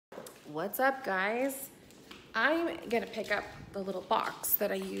What's up, guys? I'm gonna pick up the little box that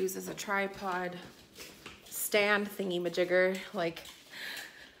I use as a tripod stand thingy-majigger. Like,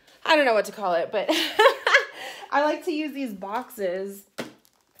 I don't know what to call it, but I like to use these boxes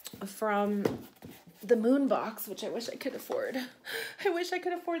from the Moon Box, which I wish I could afford. I wish I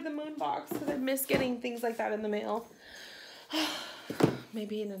could afford the Moon Box because I miss getting things like that in the mail.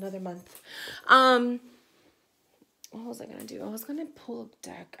 Maybe in another month. What was I gonna do? I was gonna pull a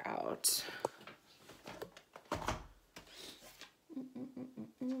deck out.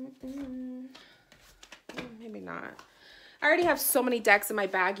 Maybe not. I already have so many decks in my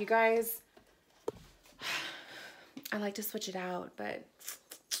bag, you guys. I like to switch it out, but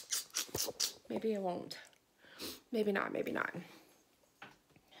maybe I won't. Maybe not, maybe not.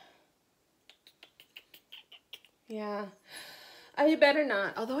 Yeah, I better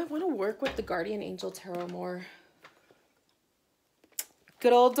not. Although I want to work with the Guardian Angel Tarot more.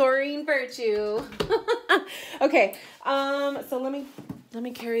 Good old Doreen Virtue. Okay, so let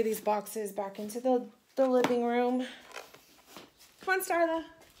me carry these boxes back into the living room. Come on, Starla.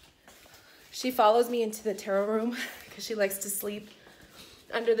 She follows me into the tarot room because she likes to sleep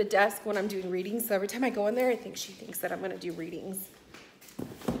under the desk when I'm doing readings. So every time I go in there, I think she thinks that I'm gonna do readings.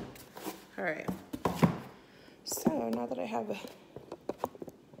 All right. So now that I have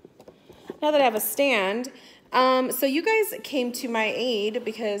a stand, so you guys came to my aid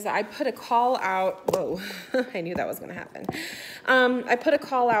because I put a call out. Whoa, I knew that was gonna happen. I put a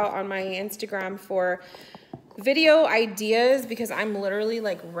call out on my Instagram for video ideas because I'm literally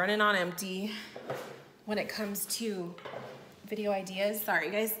like running on empty when it comes to video ideas. Sorry,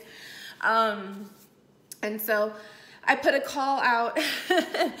 guys. And so I put a call out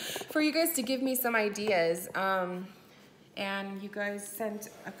for you guys to give me some ideas. And you guys sent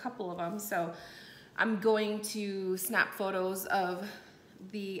a couple of them. So I'm going to snap photos of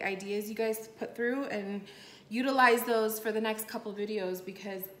the ideas you guys put through and utilize those for the next couple videos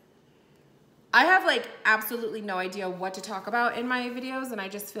because I have like absolutely no idea what to talk about in my videos, and I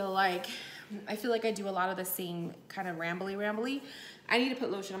just feel like I do a lot of the same kind of rambly. I need to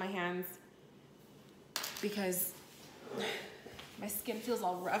put lotion on my hands because my skin feels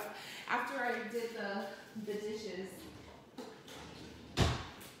all rough after I did the dishes.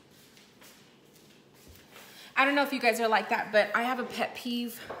 I don't know if you guys are like that, but I have a pet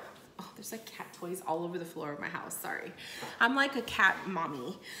peeve. Oh, there's like cat toys all over the floor of my house. Sorry. I'm like a cat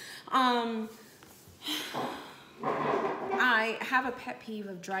mommy. I have a pet peeve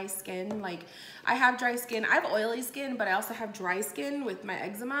of dry skin. Like, I have dry skin. I have oily skin, but I also have dry skin with my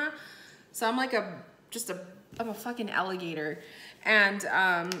eczema. So I'm like I'm a fucking alligator. And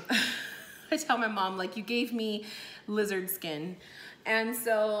I tell my mom, like, you gave me lizard skin. And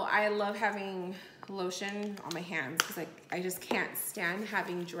so I love having lotion on my hands because I just can't stand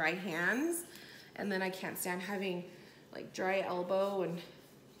having dry hands. And then I can't stand having like dry elbow, and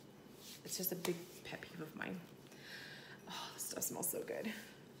it's just a big pet peeve of mine. Oh, this stuff smells so good.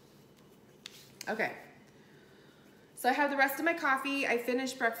 Okay. So I have the rest of my coffee. I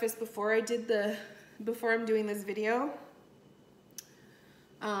finished breakfast before I'm doing this video.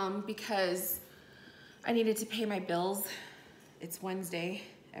 Because I needed to pay my bills. It's Wednesday.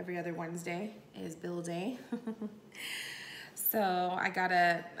 Every other Wednesday is bill day. So I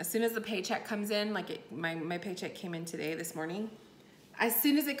gotta, as soon as the paycheck comes in, like my paycheck came in today, this morning. As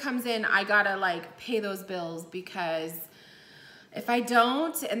soon as it comes in, I gotta like pay those bills because if I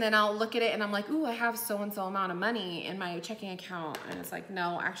don't, and then I'll look at it and I'm like, ooh, I have so-and-so amount of money in my checking account. And it's like,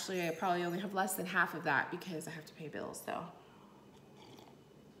 no, actually I probably only have less than half of that because I have to pay bills, so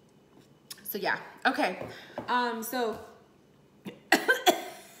yeah, okay. So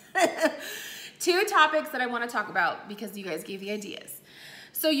two topics that I want to talk about because you guys gave the ideas.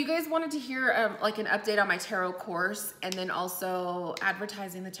 So you guys wanted to hear like an update on my tarot course and then also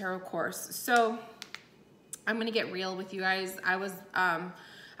advertising the tarot course. So I'm gonna get real with you guys. I was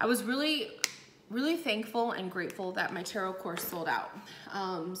really thankful and grateful that my tarot course sold out.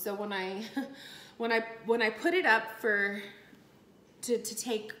 So when I put it up to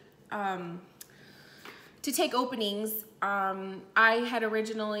take openings, I had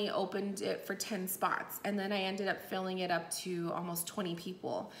originally opened it for 10 spots, and then I ended up filling it up to almost 20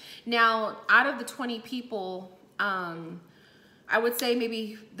 people. Now, out of the 20 people, I would say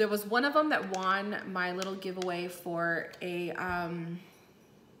maybe there was one of them that won my little giveaway for a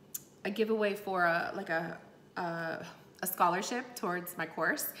scholarship towards my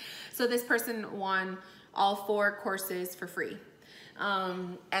course. So this person won all 4 courses for free.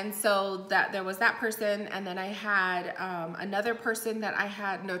 And so that there was that person, and then I had another person that I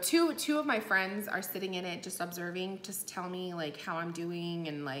had, no, two of my friends are sitting in it just observing, just tell me like how I'm doing,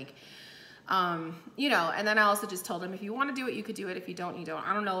 and like, you know, and then I also just told them, if you want to do it, you could do it. If you don't, you don't.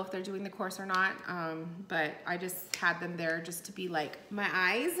 I don't know if they're doing the course or not, but I just had them there just to be like my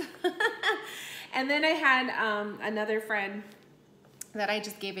eyes. And then I had another friend that I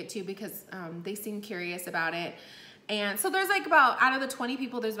just gave it to because they seemed curious about it. And so there's like about, out of the 20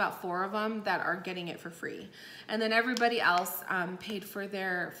 people, there's about 4 of them that are getting it for free. And then everybody else paid for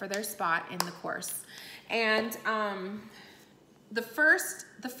their spot in the course. And the first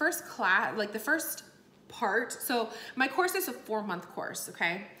class, like the first part, so my course is a 4-month course,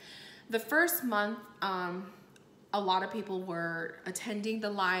 okay? The first month, a lot of people were attending the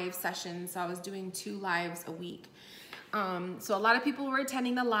live sessions. So I was doing 2 lives a week. So a lot of people were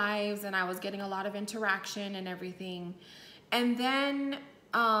attending the lives, and I was getting a lot of interaction and everything. And then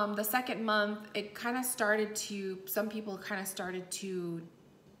the second month, it kind of started to, some people kind of started to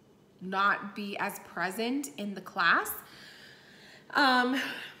not be as present in the class.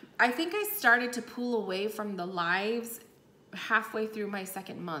 I think I started to pull away from the lives halfway through my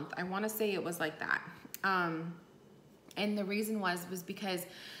second month. I want to say it was like that. And the reason was because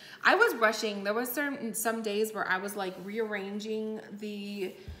I was rushing. There was some days where I was like rearranging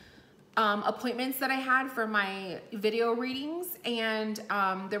the appointments that I had for my video readings. And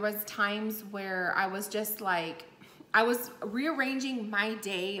there was times where I was just like, I was rearranging my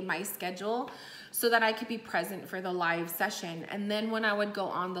day, my schedule, so that I could be present for the live session. And then when I would go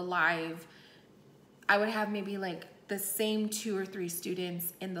on the live, I would have maybe like the same 2 or 3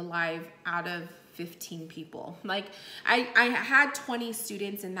 students in the live out of 15 people. Like I had 20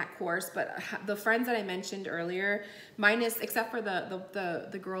 students in that course, but the friends that I mentioned earlier, minus, except for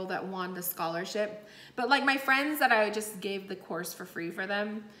the girl that won the scholarship, but like my friends that I just gave the course for free for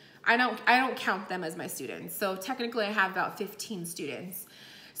them, I don't count them as my students. So technically I have about 15 students.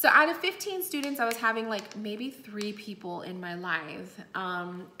 So out of 15 students, I was having like maybe 3 people in my live.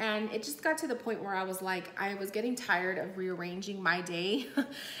 And it just got to the point where I was like, I was getting tired of rearranging my day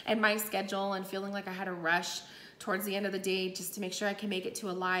and my schedule and feeling like I had to rush towards the end of the day just to make sure I can make it to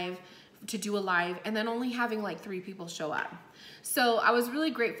do a live, and then only having like 3 people show up. So I was really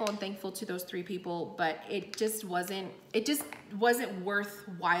grateful and thankful to those 3 people, but it just wasn't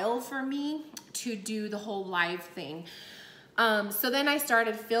worthwhile for me to do the whole live thing. So then I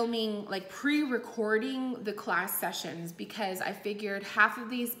started filming, like pre-recording the class sessions, because I figured half of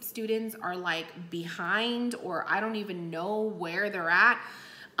these students are like behind, or I don't even know where they're at.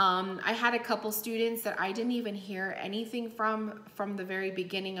 I had a couple students that I didn't even hear anything from the very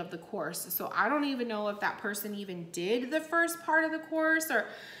beginning of the course. So I don't even know if that person even did the first part of the course, or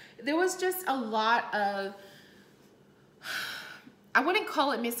there was just a lot of, I wouldn't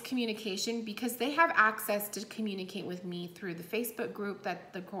call it miscommunication, because they have access to communicate with me through the Facebook group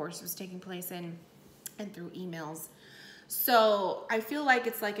that the course was taking place in, and through emails. So I feel like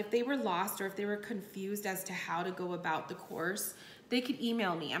it's like if they were lost or if they were confused as to how to go about the course, they could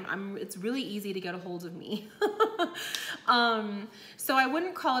email me. It's really easy to get a hold of me. So I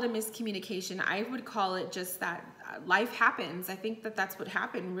wouldn't call it a miscommunication. I would call it just that life happens. I think that that's what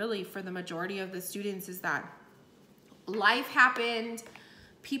happened really for the majority of the students, is that life happened.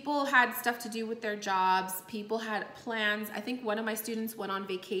 People had stuff to do with their jobs. People had plans. I think one of my students went on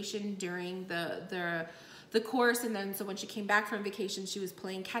vacation during the course, and then so when she came back from vacation, she was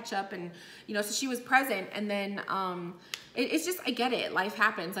playing catch up, and you know, so she was present. And then it's just, I get it, life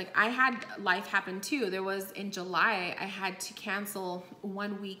happens. Like I had life happen too. There was, in July, I had to cancel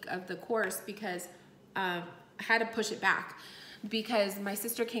 1 week of the course because I had to push it back because my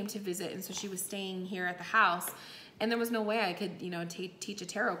sister came to visit, and so she was staying here at the house, and there was no way I could, you know, teach a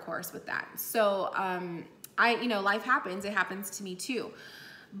tarot course with that. So you know, life happens. It happens to me too.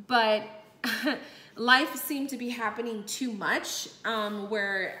 But life seemed to be happening too much,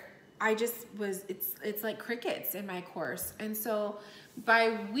 where I just was, it's like crickets in my course. And so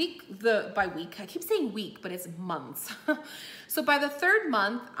by week, I keep saying week, but it's months. So by the 3rd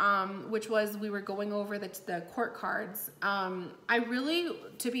month, which was, we were going over the court cards, I really,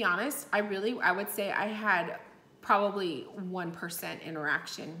 to be honest, I would say I had probably 1%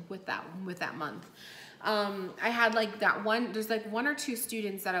 interaction with that month. I had like that one, there's like 1 or 2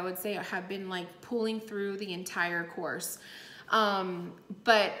 students that I would say have been like pulling through the entire course.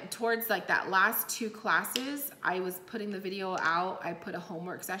 But towards like that last 2 classes, I was putting the video out. I put a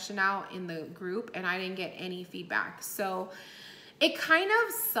homework session out in the group, and I didn't get any feedback. So it kind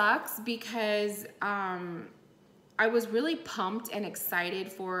of sucks because I was really pumped and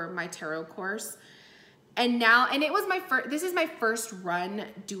excited for my tarot course. and it was this is my first run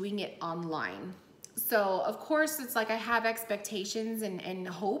doing it online. So of course it's like I have expectations and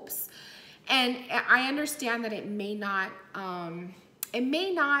hopes, and I understand that it may not,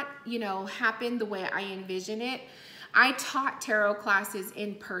 you know, happen the way I envision it. I taught tarot classes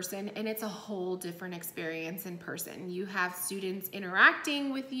in person, and it's a whole different experience in person. You have students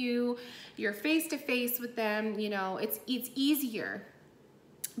interacting with you, you're face to face with them, you know, it's easier.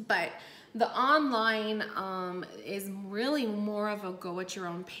 But the online is really more of a go at your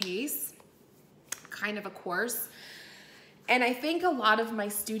own pace kind of a course. And I think a lot of my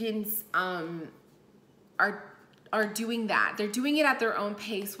students are doing that. They're doing it at their own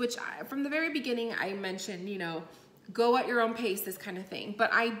pace, which from the very beginning I mentioned, you know, go at your own pace, this kind of thing.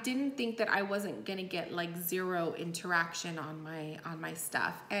 But I didn't think that I wasn't gonna get like zero interaction on my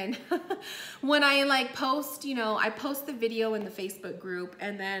stuff. And when I like post, you know, I post the video in the Facebook group,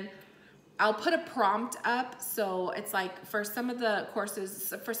 and then I'll put a prompt up. So it's like for some of the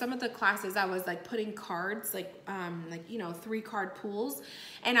courses, for some of the classes, I was like putting cards, like you know, 3-card pools,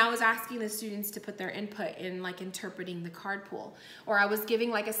 and I was asking the students to put their input in like interpreting the card pool, or I was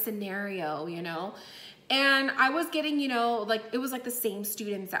giving like a scenario, you know, and I was getting, you know, like it was like the same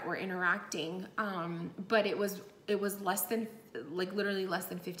students that were interacting, but it was less than, like literally less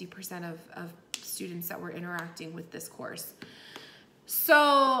than 50% of students that were interacting with this course. So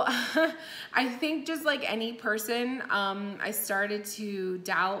I think just like any person, I started to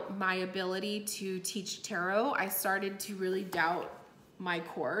doubt my ability to teach tarot. I started to really doubt my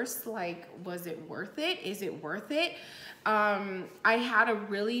course. Like, was it worth it? Is it worth it? I had a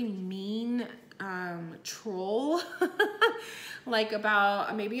really mean troll like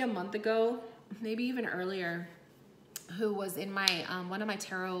about maybe a month ago, maybe even earlier, who was in my one of my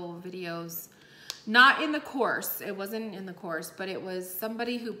tarot videos. Not in the course, it wasn't in the course, but it was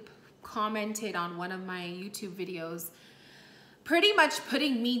somebody who commented on one of my YouTube videos, pretty much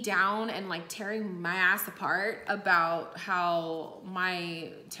putting me down and like tearing my ass apart about how my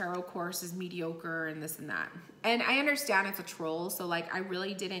tarot course is mediocre and this and that. And I understand it's a troll, so like I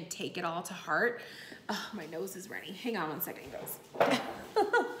really didn't take it all to heart. Oh, my nose is running. Hang on one second, guys. I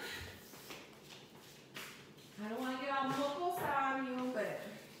don't want to get all mocos on you, but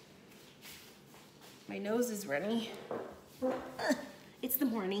my nose is runny. It's the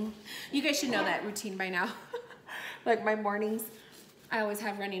morning. You guys should know that routine by now. Like my mornings, I always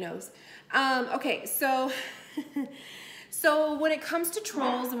have runny nose. Okay, so so when it comes to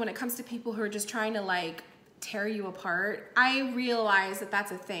trolls and when it comes to people who are just trying to like tear you apart, I realize that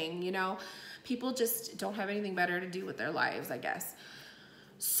that's a thing, you know? People just don't have anything better to do with their lives, I guess.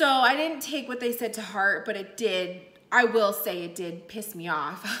 So I didn't take what they said to heart, but it did, I will say it did piss me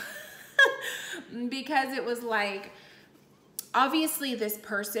off. Because it was like, obviously this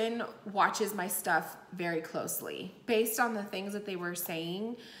person watches my stuff very closely based on the things that they were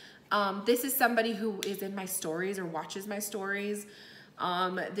saying. This is somebody who is in my stories or watches my stories.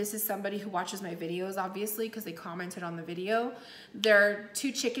 This is somebody who watches my videos, obviously, because they commented on the video. They're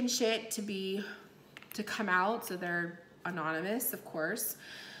too chicken shit to come out, so they're anonymous, of course.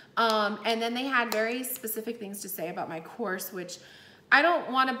 And then they had very specific things to say about my course, which I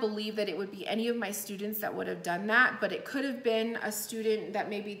don't want to believe that it would be any of my students that would have done that, but it could have been a student that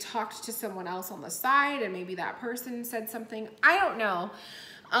maybe talked to someone else on the side and maybe that person said something. I don't know.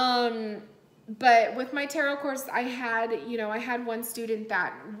 But with my tarot course, I had, you know, I had one student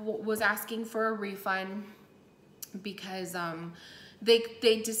that was asking for a refund because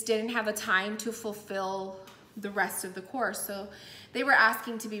they just didn't have the time to fulfill the rest of the course. So they were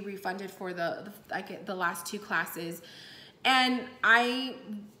asking to be refunded for the last 2 classes. And I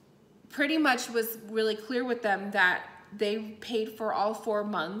pretty much was really clear with them that they paid for all 4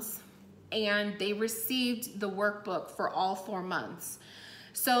 months and they received the workbook for all 4 months.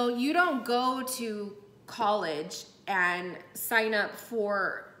 So you don't go to college and sign up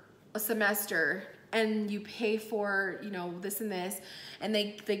for a semester and you pay for, you know, this and this, and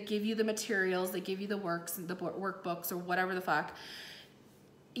they give you the materials, they give you the workbooks or whatever the fuck.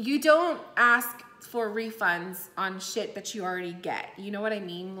 You don't ask for refunds on shit that you already get. You know what I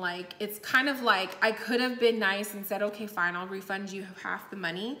mean? Like, it's kind of like I could have been nice and said, okay, fine, I'll refund you half the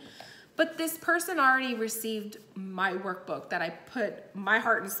money. But this person already received my workbook that I put my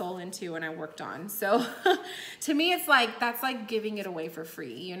heart and soul into and I worked on. So to me, it's like, that's like giving it away for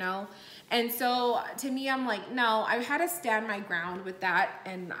free, you know? And so to me, I'm like, no, I had to stand my ground with that.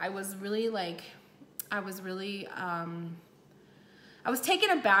 And I was really like, I was taken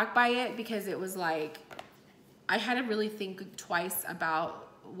aback by it because it was like, I had to really think twice about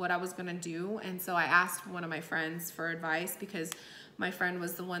what I was gonna do. And so I asked one of my friends for advice because my friend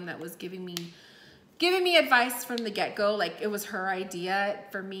was the one that was giving given me advice from the get-go. Like, it was her idea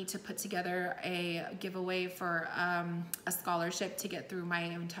for me to put together a giveaway for a scholarship to get through my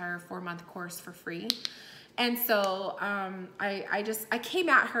entire 4-month course for free. And so I came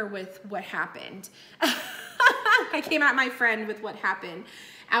at her with what happened. I came at my friend with what happened.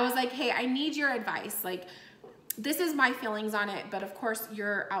 I was like, hey, I need your advice. Like, this is my feelings on it, but of course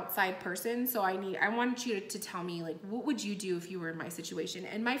you're outside person, so I want you to tell me, like, what would you do if you were in my situation?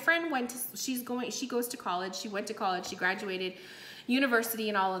 And my friend she goes to college, she went to college, she graduated university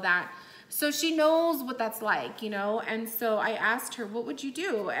and all of that. So she knows what that's like, you know? And so I asked her, what would you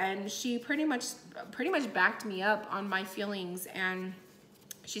do? And she pretty much backed me up on my feelings. And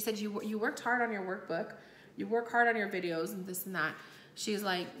she said, you worked hard on your workbook, you work hard on your videos and this and that. She's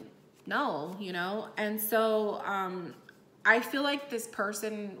like, no, you know? And so I feel like this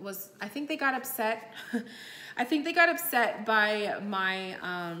person I think they got upset. I think they got upset by my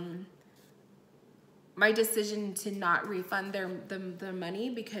my decision to not refund their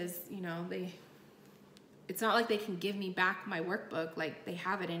money, because, you know, it's not like they can give me back my workbook. Like, they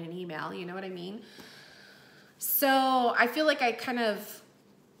have it in an email, you know what I mean? So I feel like I kind of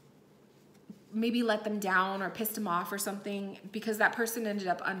maybe let them down or pissed them off or something, because that person ended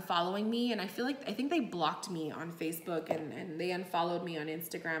up unfollowing me. And I think they blocked me on Facebook and they unfollowed me on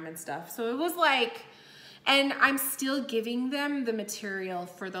Instagram and stuff. So it was like, and I'm still giving them the material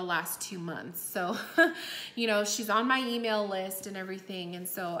for the last 2 months. So, you know, she's on my email list and everything. And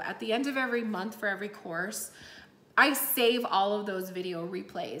so at the end of every month for every course, I save all of those video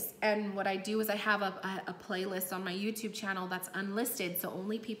replays. And what I do is I have a playlist on my YouTube channel that's unlisted. So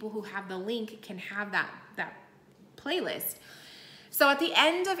only people who have the link can have that playlist. So at the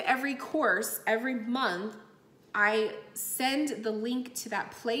end of every course, every month, I send the link to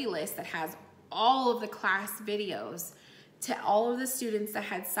that playlist that has all of the class videos to all of the students that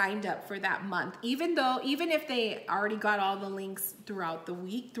had signed up for that month. Even if they already got all the links throughout the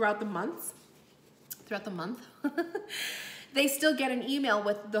month, they still get an email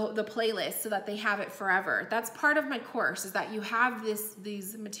with the playlist so that they have it forever. That's part of my course, is that you have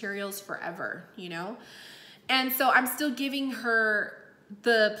these materials forever, you know? And so I'm still giving her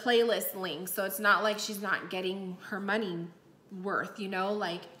the playlist link, so it's not like she's not getting her money worth, you know?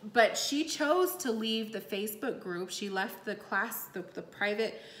 Like, but she chose to leave the Facebook group. She left the class, the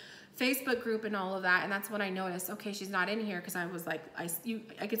private Facebook group and all of that. And that's when I noticed, okay, she's not in here, because I was like, I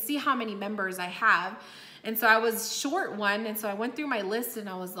could see how many members I have. And so I was short one. And so I went through my list and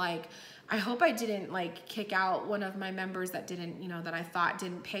I was like, I hope I didn't like kick out one of my members that didn't, you know, that I thought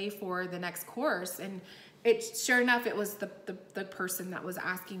didn't pay for the next course. And sure enough, it was the person that was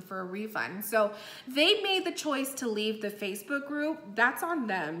asking for a refund. So they made the choice to leave the Facebook group. That's on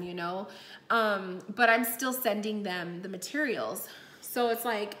them, you know? But I'm still sending them the materials. So it's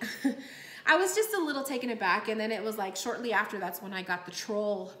like, I was just a little taken aback. And then it was like shortly after, that's when I got the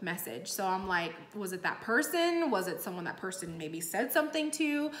troll message. So I'm like, was it that person? Was it someone that person maybe said something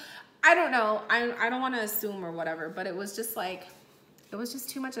to? I don't know. I don't want to assume or whatever, but it was just like, it was just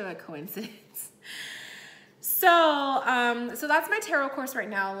too much of a coincidence. So, so that's my tarot course right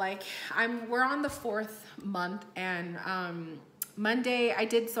now. Like, we're on the 4th month, and Monday I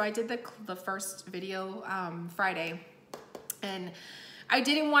did the first video Friday, and I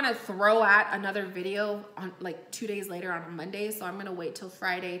didn't want to throw out another video on like 2 days later on a Monday, so I'm gonna wait till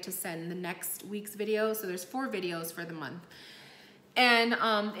Friday to send the next week's video. So there's 4 videos for the month, and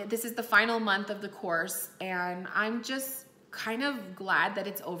this is the final month of the course, and I'm just kind of glad that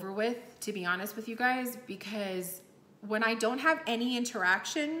it's over with, to be honest with you guys, because when I don't have any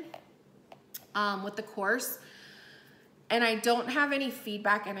interaction with the course, and I don't have any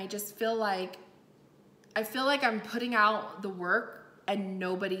feedback, and I just feel like I'm putting out the work and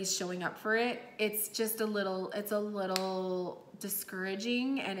nobody's showing up for it, it's a little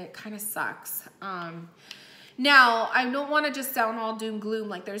discouraging, and it kind of sucks. Now, I don't want to just sound all doom gloom.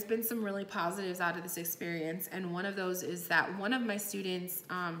 Like, there's been some really positives out of this experience, and one of those is that one of my students,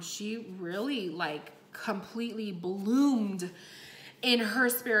 she really like completely bloomed in her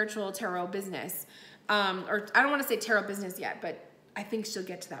spiritual tarot business. Or I don't want to say tarot business yet, but I think she'll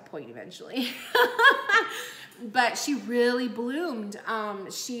get to that point eventually. But she really bloomed.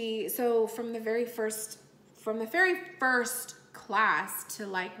 So from the very first class to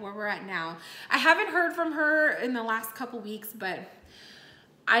like where we're at now, I haven't heard from her in the last couple weeks, but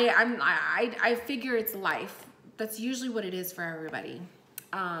I figure it's life. That's usually what it is for everybody.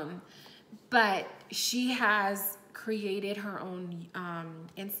 But she has created her own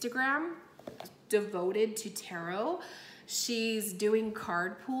Instagram devoted to tarot. She's doing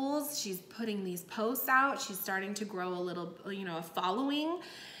card pools. She's putting these posts out. She's starting to grow a little, you know, a following.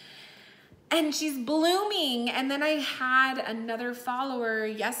 and she's blooming. And then I had another follower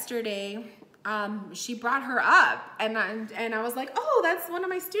yesterday. She brought her up, and I was like, oh, that's one of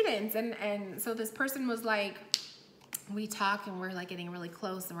my students. And so this person was like, we talk and we're like getting really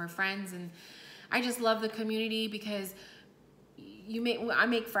close and we're friends. And I just love the community because I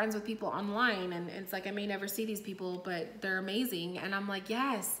make friends with people online, and it's like I may never see these people, but they're amazing. And I'm like,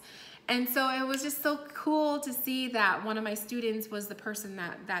 yes. And so it was just so cool to see that one of my students was the person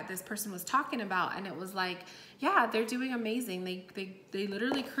that this person was talking about. And it was like, yeah, they're doing amazing. They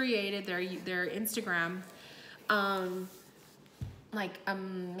literally created their Instagram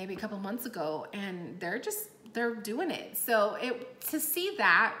maybe a couple months ago, and they're doing it. So to see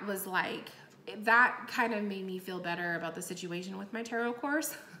that was like, that kind of made me feel better about the situation with my tarot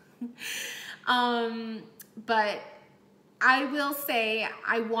course. But I will say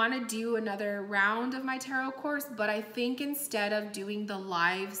I want to do another round of my tarot course, but I think instead of doing the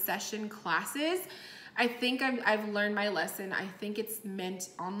live session classes, I think I've learned my lesson. I think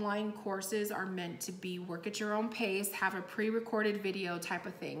online courses are meant to be work at your own pace, have a pre-recorded video type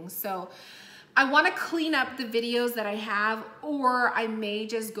of thing. So I want to clean up the videos that I have, or I may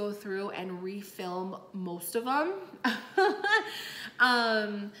just go through and refilm most of them.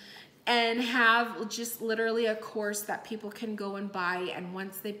 And have just literally a course that people can go and buy. And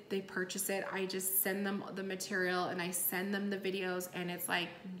once they purchase it, I just send them the material and I send them the videos, and it's like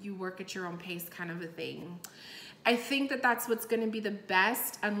you work at your own pace kind of a thing. I think that that's what's going to be the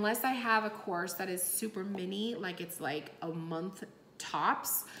best, unless I have a course that is super mini, like it's like a month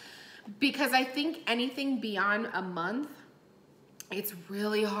tops. Because I think anything beyond a month, it's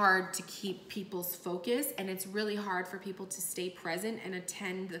really hard to keep people's focus, and it's really hard for people to stay present and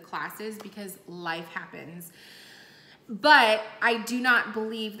attend the classes because life happens. But I do not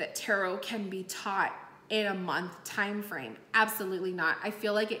believe that tarot can be taught in a month time frame. Absolutely not. I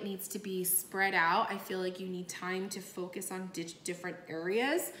feel like it needs to be spread out. I feel like you need time to focus on different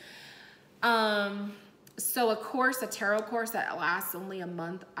areas. So a tarot course that lasts only a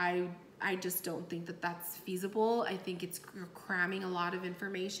month, I just don't think that that's feasible. I think it's cramming a lot of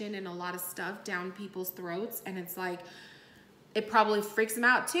information and a lot of stuff down people's throats. And it's like, it probably freaks them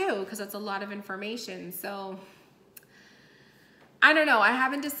out too, because it's a lot of information. So I don't know. I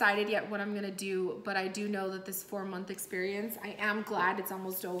haven't decided yet what I'm going to do, but I do know that this 4-month experience, I am glad it's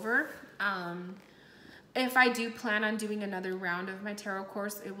almost over. If I do plan on doing another round of my tarot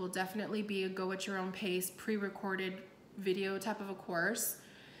course, it will definitely be a go at your own pace, pre-recorded video type of a course.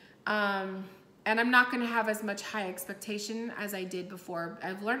 And I'm not going to have as much high expectation as I did before.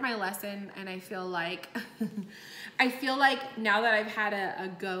 I've learned my lesson, and I feel like, now that I've had a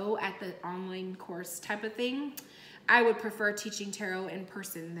go at the online course type of thing, I would prefer teaching tarot in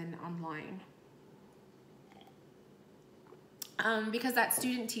person than online. Because that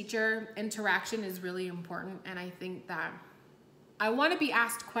student-teacher interaction is really important, and I think that I want to be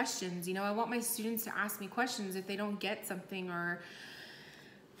asked questions. You know, I want my students to ask me questions if they don't get something or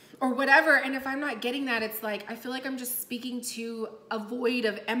whatever. And if I'm not getting that, it's like I feel like I'm just speaking to a void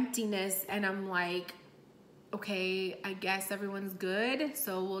of emptiness, and I'm like, okay, I guess everyone's good,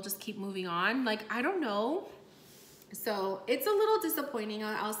 so we'll just keep moving on. Like, I don't know. So it's a little disappointing.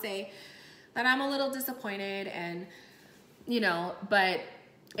 I'll say that I'm a little disappointed, and you know, but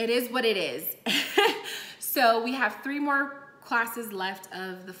it is what it is. So we have 3 more classes left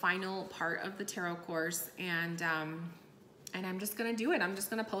of the final part of the tarot course, and I'm just gonna do it. I'm just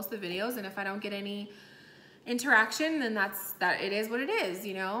gonna post the videos, and if I don't get any interaction, then it is what it is,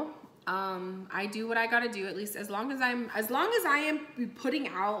 you know. I do what I gotta do, at least as long as I am putting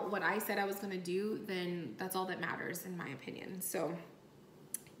out what I said I was gonna do, then that's all that matters in my opinion. So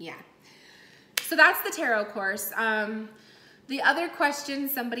yeah, so that's the tarot course. The other question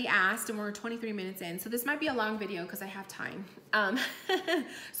somebody asked, and we're 23 minutes in, so this might be a long video because I have time.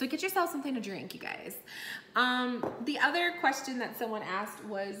 So get yourself something to drink, you guys. The other question that someone asked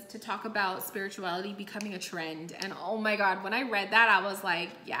was to talk about spirituality becoming a trend. And oh my God, when I read that, I was like,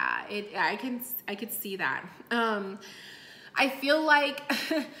 yeah, I could see that. I feel like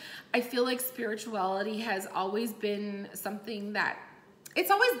spirituality has always been something that it's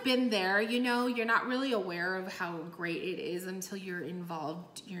always been there, you know. You're not really aware of how great it is until you're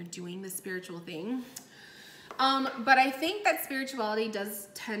involved, you're doing the spiritual thing. But I think that spirituality does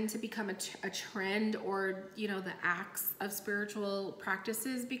tend to become a trend, or, you know, the acts of spiritual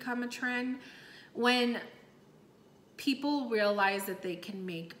practices become a trend when people realize that they can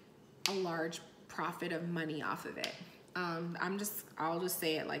make a large profit of money off of it. I'll just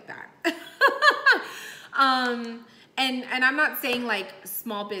say it like that. And I'm not saying like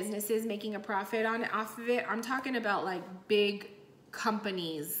small businesses making a profit off of it. I'm talking about like big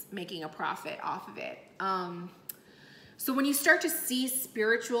companies making a profit off of it. So when you start to see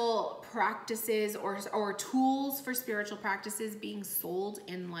spiritual practices or tools for spiritual practices being sold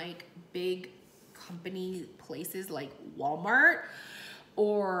in like big company places like Walmart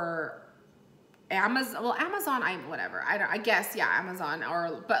or Amazon, well, Amazon, I guess, yeah, Amazon,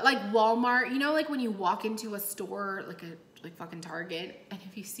 but like Walmart, you know, like when you walk into a store, like fucking Target, and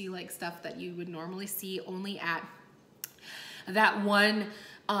if you see like stuff that you would normally see only at that one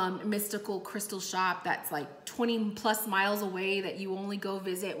mystical crystal shop that's like 20 plus miles away that you only go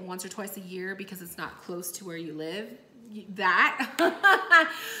visit once or twice a year because it's not close to where you live. That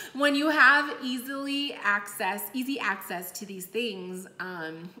when you have easy access to these things,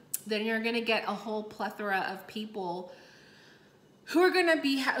 then you're gonna get a whole plethora of people who are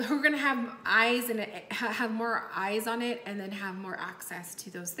gonna have eyes and have more eyes on it, and then have more access to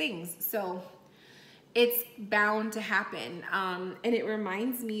those things. So it's bound to happen. And it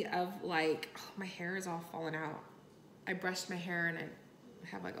reminds me of like, oh, my hair is all falling out. I brushed my hair and I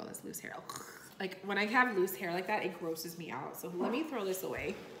have like all this loose hair. Like when I have loose hair like that, it grosses me out. So let me throw this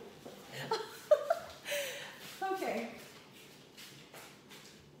away. Okay.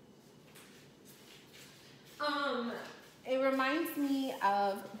 It reminds me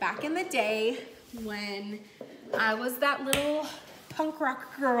of back in the day when I was that little punk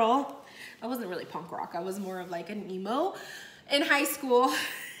rock girl. I wasn't really punk rock. I was more of like an emo in high school.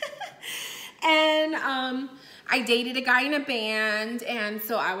 And I dated a guy in a band, and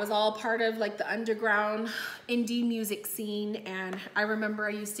so I was all part of like the underground indie music scene. And I remember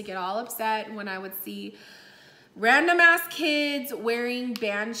I used to get all upset when I would see random ass kids wearing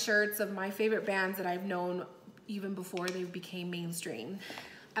band shirts of my favorite bands that I've known even before they became mainstream.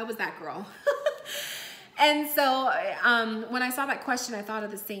 I was that girl. And so when I saw that question, I thought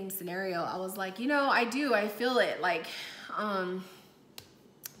of the same scenario. I was like, you know, I feel it. Like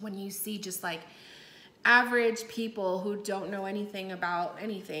when you see just like average people who don't know anything about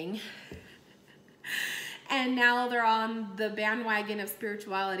anything, and now they're on the bandwagon of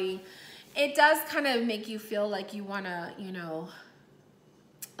spirituality, it does kind of make you feel like you want to, you know,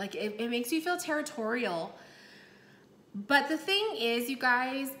 like it makes you feel territorial. But the thing is, you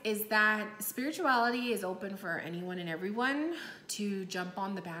guys, is that spirituality is open for anyone and everyone to jump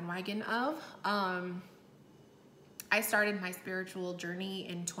on the bandwagon of. I started my spiritual journey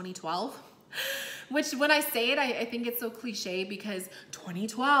in 2012, which when I say it, I think it's so cliche because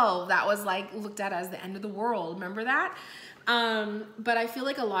 2012, that was like looked at as the end of the world. Remember that? But I feel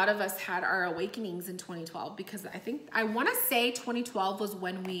like a lot of us had our awakenings in 2012 because I want to say 2012 was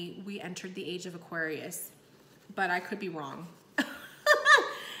when we entered the age of Aquarius. But I could be wrong.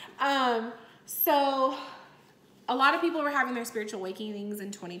 So a lot of people were having their spiritual awakenings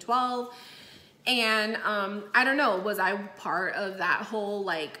in 2012. And I don't know, was I part of that whole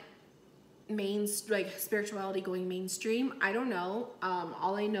like spirituality going mainstream? I don't know.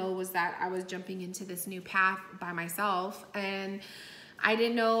 All I know was that I was jumping into this new path by myself, and I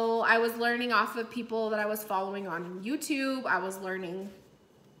didn't know. I was learning off of people that I was following on YouTube. I was learning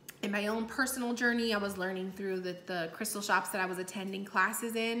in my own personal journey. I was learning through the crystal shops that I was attending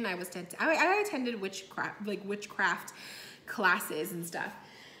classes in. I attended witchcraft classes and stuff.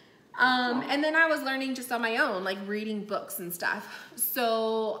 And then I was learning just on my own, like reading books and stuff.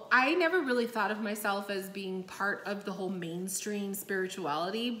 So I never really thought of myself as being part of the whole mainstream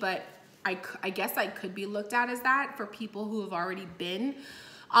spirituality, but I guess I could be looked at as that for people who have already been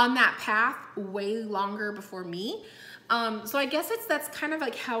on that path way longer before me. So I guess that's kind of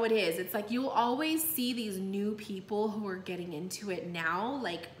like how it is. It's like you'll always see these new people who are getting into it now,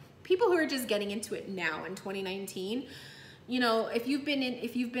 like people who are just getting into it now in 2019. You know, if you've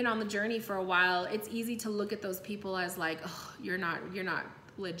been on the journey for a while, it's easy to look at those people as like, oh, you're not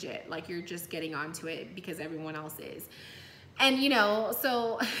legit. Like you're just getting onto it because everyone else is. And you know,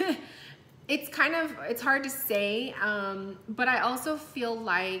 so it's hard to say. But I also feel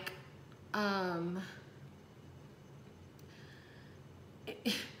like,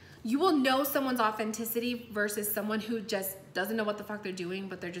 you will know someone's authenticity versus someone who just doesn't know what the fuck they're doing,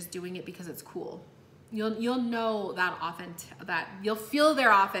 but they're just doing it because it's cool. You'll know that you'll feel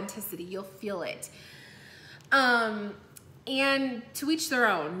their authenticity. You'll feel it. And to each their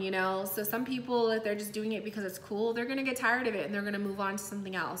own, you know. So some people, if they're just doing it because it's cool, they're gonna get tired of it and they're gonna move on to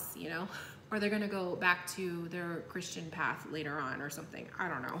something else, you know, or they're gonna go back to their Christian path later on or something. I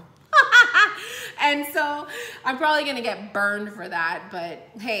don't know. And so I'm probably gonna get burned for that, but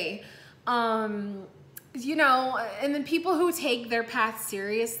hey, you know, and then people who take their path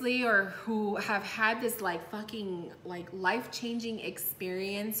seriously or who have had this like fucking like life-changing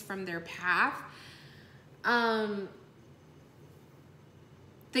experience from their path,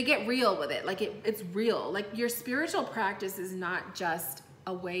 they get real with it. Like it's real. Like your spiritual practice is not just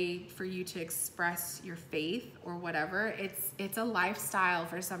a way for you to express your faith or whatever. It's a lifestyle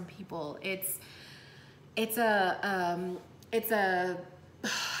for some people. It's a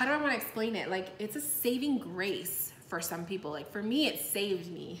how do I want to explain it? Like it's a saving grace for some people. Like for me, it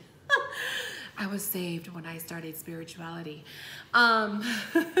saved me. I was saved when I started spirituality.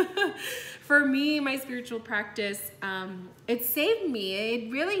 For me, my spiritual practice, it saved me.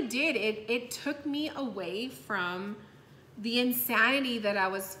 It really did. It took me away from the insanity that I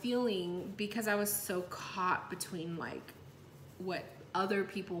was feeling because I was so caught between like what other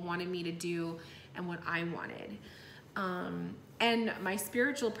people wanted me to do and what I wanted. And my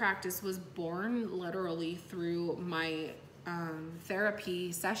spiritual practice was born literally through my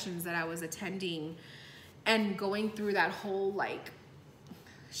therapy sessions that I was attending and going through that whole like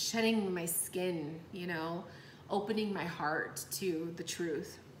shedding my skin, you know, opening my heart to the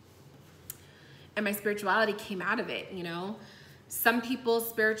truth. And my spirituality came out of it, you know. Some people's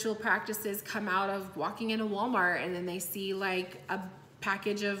spiritual practices come out of walking in a Walmart and then they see like a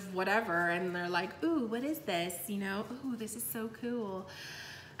package of whatever and they're like, ooh, what is this? You know, ooh, this is so cool.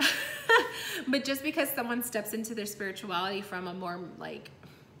 But just because someone steps into their spirituality from a more like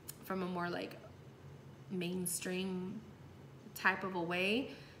mainstream type of a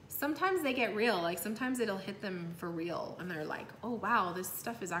way, sometimes they get real. Like sometimes it'll hit them for real and they're like, oh wow, this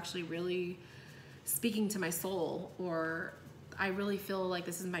stuff is actually really speaking to my soul, or I really feel like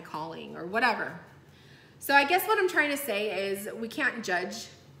this is my calling or whatever. So I guess what I'm trying to say is we can't judge,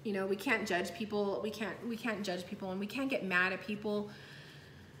 you know, we can't judge people. We can't judge people, and we can't get mad at people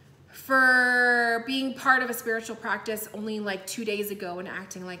for being part of a spiritual practice only like 2 days ago and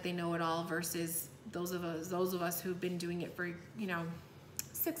acting like they know it all versus those of us who've been doing it for, you know,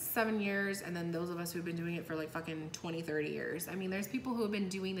 6-7 years, and then those of us who've been doing it for like fucking 20-30 years. I mean, there's people who have been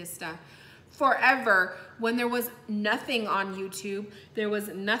doing this stuff forever. When there was nothing on YouTube, there was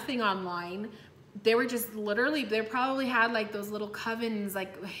nothing online. They were just literally, they probably had like those little covens,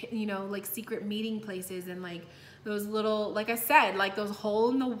 like, you know, like secret meeting places, and like those little, like I said, like those hole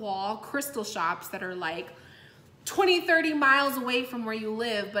in the wall crystal shops that are like 20-30 miles away from where you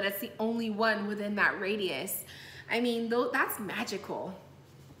live, but it's the only one within that radius. I mean, that's magical.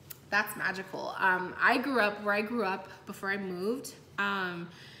 That's magical. I grew up where I grew up before I moved.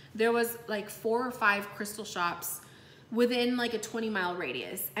 There was like 4 or 5 crystal shops within like a 20-mile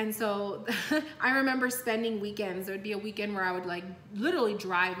radius. And so I remember spending weekends. There would be a weekend where I would like literally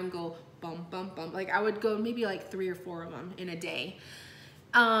drive and go bum, bum, bum. Like I would go maybe like 3 or 4 of them in a day.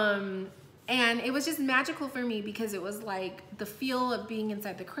 And it was just magical for me because it was like the feel of being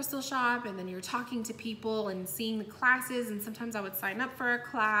inside the crystal shop, and then you're talking to people and seeing the classes. And sometimes I would sign up for a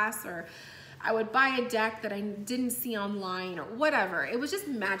class, or I would buy a deck that I didn't see online or whatever. It was just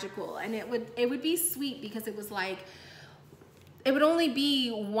magical. And it would be sweet because it was like, it would only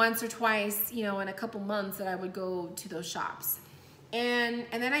be once or twice, you know, in a couple months that I would go to those shops. And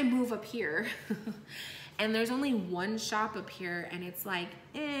then I move up here and there's only one shop up here, and it's like,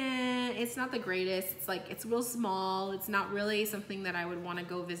 it's not the greatest. It's like, it's real small. It's not really something that I would want to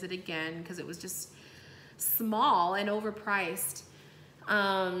go visit again because it was just small and overpriced.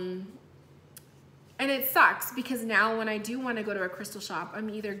 And it sucks because now when I do want to go to a crystal shop, I'm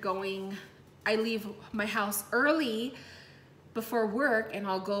either I leave my house early before work and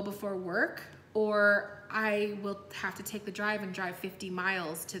I'll go before work, or I will have to take the drive and drive 50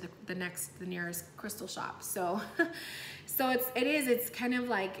 miles to the nearest crystal shop. So it's kind of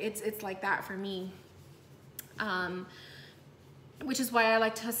like, it's like that for me. Which is why I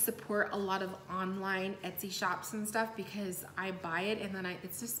like to support a lot of online Etsy shops and stuff, because I buy it and then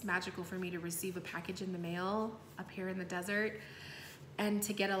it's just magical for me to receive a package in the mail up here in the desert and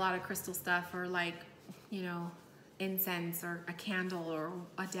to get a lot of crystal stuff, or like, you know, incense or a candle or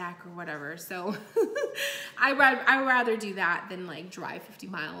a deck or whatever. So I rather do that than like drive 50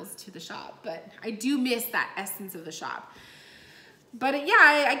 miles to the shop, but I do miss that essence of the shop. But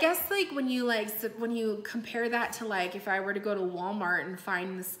yeah, I guess like when you compare that to like if I were to go to Walmart and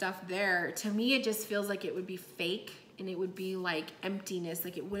find the stuff there, to me it just feels like it would be fake, and it would be like emptiness.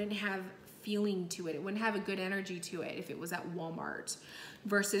 Like it wouldn't have feeling to it. It wouldn't have a good energy to it if it was at Walmart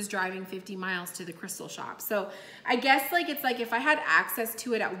versus driving 50 miles to the crystal shop. So I guess like it's like if I had access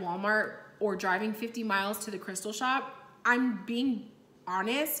to it at Walmart or driving 50 miles to the crystal shop, I'm being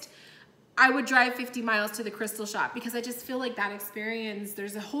honest, I would drive 50 miles to the crystal shop because I just feel like that experience,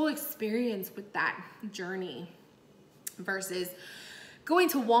 there's a whole experience with that journey versus going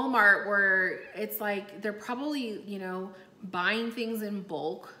to Walmart where it's like they're probably, you know, buying things in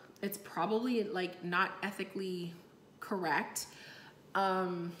bulk. It's probably like not ethically correct.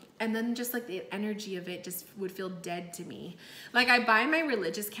 And then just like the energy of it just would feel dead to me. Like I buy my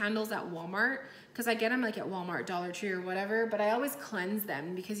religious candles at Walmart because I get them like at Walmart, Dollar Tree or whatever, but I always cleanse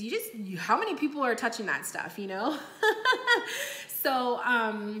them because how many people are touching that stuff, you know? So,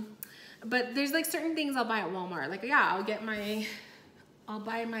 but there's like certain things I'll buy at Walmart. Like, yeah, I'll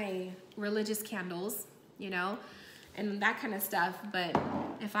buy my religious candles, you know, and that kind of stuff. But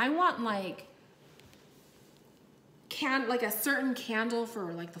if I want like a certain candle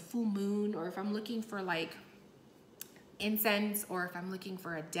for like the full moon, or if I'm looking for like incense, or if I'm looking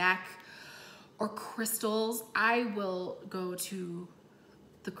for a deck or crystals, I will go to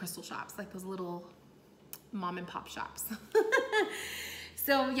the crystal shops, like those little mom and pop shops.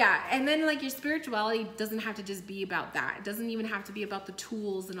 So yeah, and then like your spirituality doesn't have to just be about that. It doesn't even have to be about the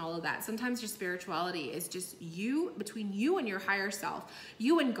tools and all of that. Sometimes your spirituality is just you, between you and your higher self,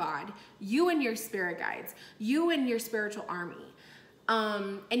 you and God, you and your spirit guides, you and your spiritual army.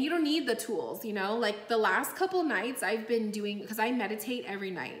 And you don't need the tools, you know, like the last couple nights I've been doing, because I meditate every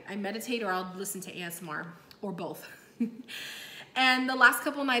night. I meditate or I'll listen to ASMR or both. And the last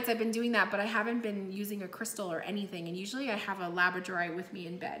couple nights I've been doing that, but I haven't been using a crystal or anything. And usually I have a labradorite with me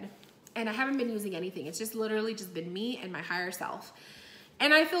in bed, and I haven't been using anything. It's just literally just been me and my higher self.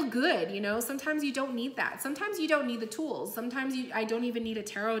 And I feel good, you know. Sometimes you don't need that. Sometimes you don't need the tools. Sometimes I don't even need a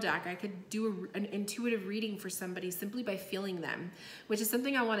tarot deck. I could do an intuitive reading for somebody simply by feeling them, which is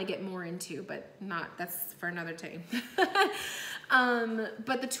something I want to get more into, but that's for another time.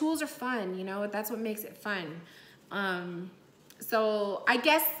 But the tools are fun, you know. That's what makes it fun. So I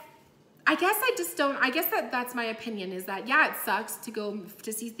guess that's my opinion, is that, yeah, it sucks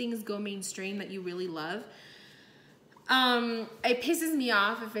to see things go mainstream that you really love. It pisses me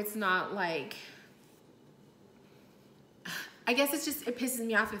off if it's not like, I guess it pisses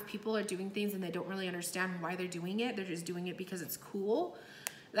me off if people are doing things and they don't really understand why they're doing it. They're just doing it because it's cool.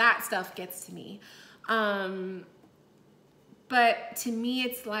 That stuff gets to me. But to me,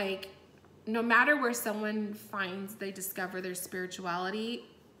 it's like, no matter where someone they discover their spirituality,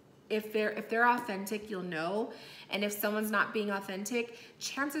 if they're authentic, you'll know. And if someone's not being authentic,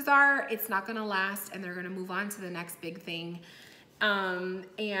 chances are it's not gonna last, and they're gonna move on to the next big thing. And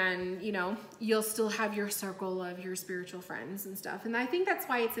you know, you'll still have your circle of your spiritual friends and stuff. And I think that's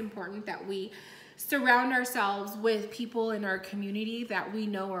why it's important that we surround ourselves with people in our community that we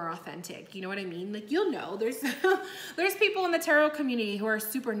know are authentic. You know what I mean? Like, you'll know there's people in the tarot community who are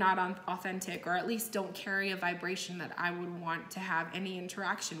super not authentic, or at least don't carry a vibration that I would want to have any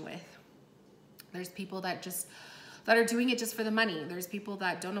interaction with. There's people that are doing it just for the money. There's people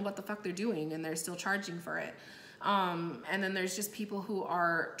that don't know what the fuck they're doing and they're still charging for it. And then there's just people who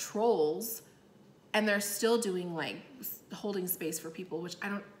are trolls and they're still doing like holding space for people, which I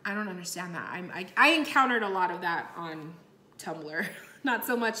don't understand that. I encountered a lot of that on Tumblr, not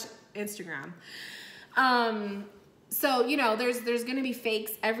so much Instagram. So, you know, there's gonna be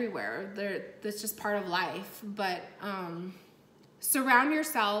fakes everywhere. That's just part of life. But surround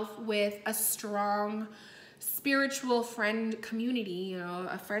yourself with a strong spiritual friend community, you know,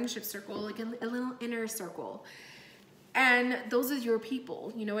 a friendship circle, like a little inner circle. And those are your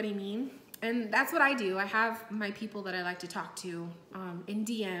people, you know what I mean? And that's what I do. I have my people that I like to talk to in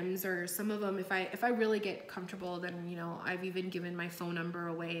DMs, or some of them, if I really get comfortable, then, you know, I've even given my phone number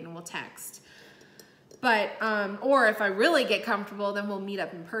away and we'll text. But, or if I really get comfortable, then we'll meet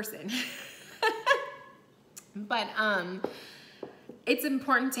up in person. But it's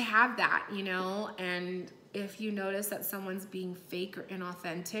important to have that, you know, and if you notice that someone's being fake or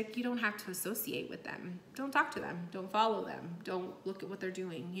inauthentic, you don't have to associate with them. Don't talk to them. Don't follow them. Don't look at what they're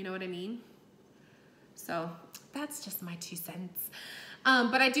doing. You know what I mean? So that's just my 2 cents.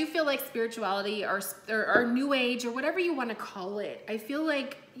 But I do feel like spirituality or new age or whatever you want to call it, I feel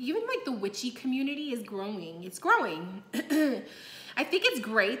like even like the witchy community is growing. It's growing. I think it's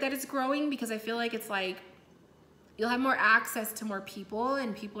great that it's growing, because I feel like it's like you'll have more access to more people,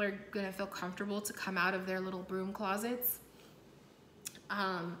 and people are going to feel comfortable to come out of their little broom closets.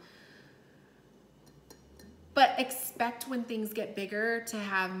 But expect when things get bigger to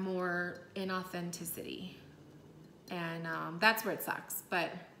have more inauthenticity. And that's where it sucks. But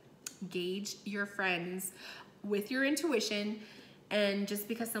gauge your friends with your intuition. And just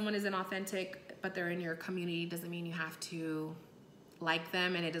because someone is inauthentic, but they're in your community, doesn't mean you have to like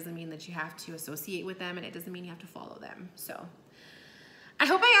them, and it doesn't mean that you have to associate with them, and it doesn't mean you have to follow them. So I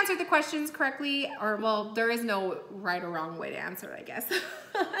hope I answered the questions correctly, or well, there is no right or wrong way to answer it, I guess.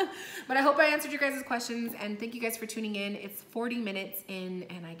 But I hope I answered your guys' questions, and thank you guys for tuning in. It's 40 minutes in,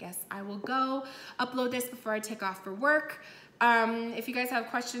 and I guess I will go upload this before I take off for work. If you guys have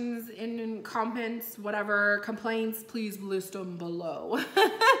questions in comments, whatever, complaints, please list them below.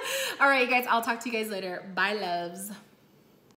 All right, you guys, I'll talk to you guys later. Bye, loves.